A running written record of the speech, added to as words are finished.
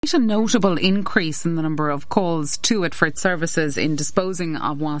A notable increase in the number of calls to it for its services in disposing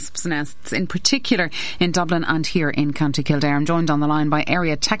of wasps' nests, in particular in Dublin and here in County Kildare. I'm joined on the line by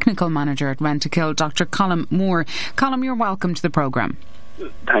Area Technical Manager at Rentokil, Dr. Colm Moore. Colm, you're welcome to the programme.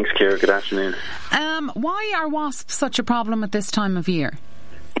 Thanks, Ciara. Good afternoon. Why are wasps such a problem at this time of year?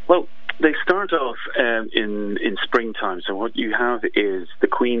 Well, they start off in springtime. So what you have is the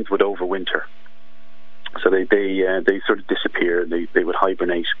queens would overwinter. So they sort of disappear. They would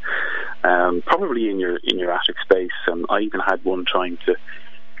hibernate, probably in your attic space. I even had one trying to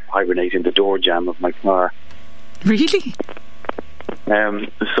hibernate in the door jamb of my car. Really?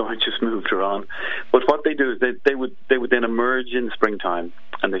 So I just moved her on. But what they do is they would then emerge in the springtime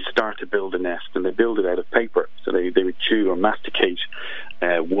and they start to build a nest, and they build it out of paper. So they would chew or masticate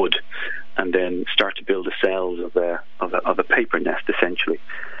wood, and then start to build the cells of a paper nest, essentially.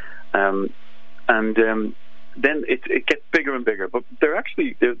 And then it gets bigger and bigger, but they're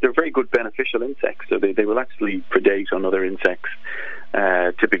very good beneficial insects. So they will actually predate on other insects,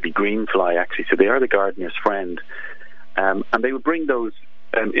 typically greenfly actually. So they are the gardener's friend, and they would bring those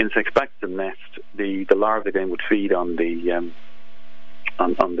insects back to the nest. The larvae then would feed on the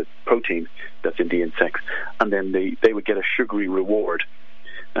protein that's in the insects, and then they would get a sugary reward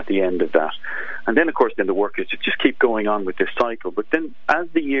at the end of that. And then, of course, the workers just keep going on with this cycle. But then, as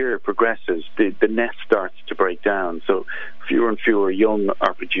the year progresses, the nest starts to break down. So fewer and fewer young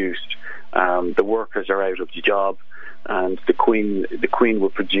are produced. The workers are out of the job, and the queen will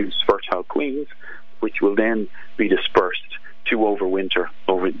produce fertile queens, which will then be dispersed to overwinter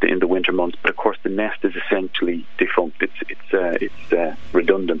in the winter months. But of course, the nest is essentially defunct. It's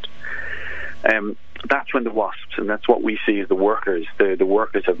redundant. That's when the wasps, and that's what we see as the workers. The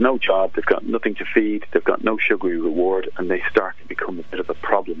workers have no job, they've got nothing to feed, they've got no sugary reward, and they start to become a bit of a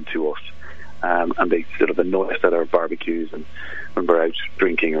problem to us. And they sort of annoy us at our barbecues, and when we're out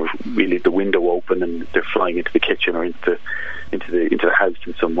drinking, or we leave the window open and they're flying into the kitchen or into the house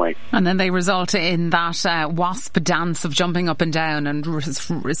in some way. And then they result in that wasp dance of jumping up and down and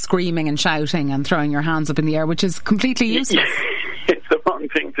screaming and shouting and throwing your hands up in the air, which is completely useless. It's the wrong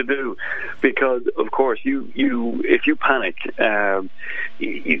thing to do, because of course if you panic and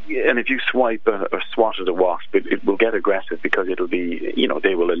if you swipe or swat at a wasp, it will get aggressive, because it'll be,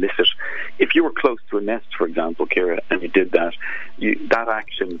 they will elicit. If you were close to a nest, for example, Ciara, and you did that, that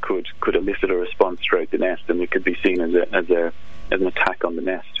action could elicit a response throughout the nest, and it could be seen as an attack on the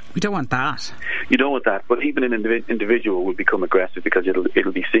nest. We don't want that. You don't want that, but even an individual will become aggressive, because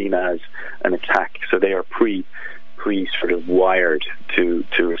it'll be seen as an attack. So they are pre sort of wired to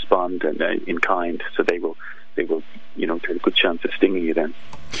respond in kind. So they will there's a good chance of stinging you then.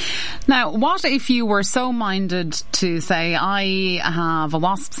 Now, what if you were so minded to say, I have a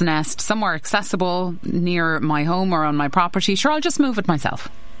wasp's nest somewhere accessible near my home or on my property, sure, I'll just move it myself?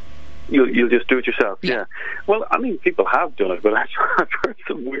 You'll just do it yourself, yeah. Well, I mean, people have done it, but I've heard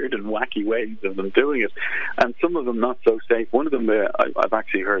some weird and wacky ways of them doing it, and some of them not so safe. One of them I've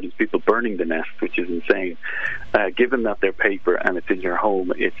actually heard is people burning the nest, which is insane. Given that they're paper and it's in your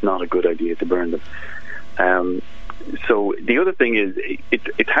home, it's not a good idea to burn them. So the other thing is,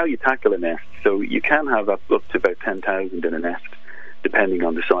 it's how you tackle a nest. So you can have up to about 10,000 in a nest, depending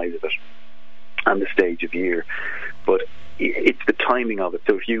on the size of it and the stage of year. But it's the timing of it.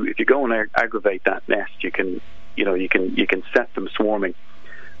 So if you go and aggravate that nest, you can set them swarming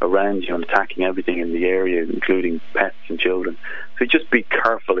around you and attacking everything in the area, including pets and children. So just be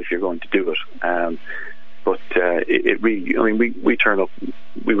careful if you're going to do it. But it really, I mean, we turn up,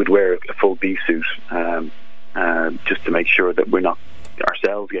 we would wear a full bee suit just to make sure that we're not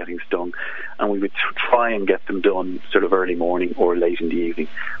ourselves getting stung, and we would try and get them done sort of early morning or late in the evening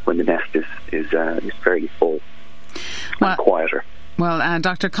when the nest is fairly full and quieter. Well,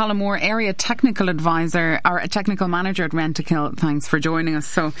 Dr. Colm Moore, Area Technical Advisor, or Technical Manager at Rentokil, thanks for joining us.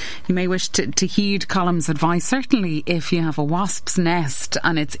 So you may wish to heed Colm's advice. Certainly if you have a wasp's nest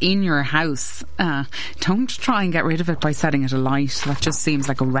and it's in your house, don't try and get rid of it by setting it alight. That just seems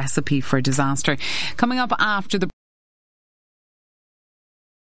like a recipe for disaster. Coming up after the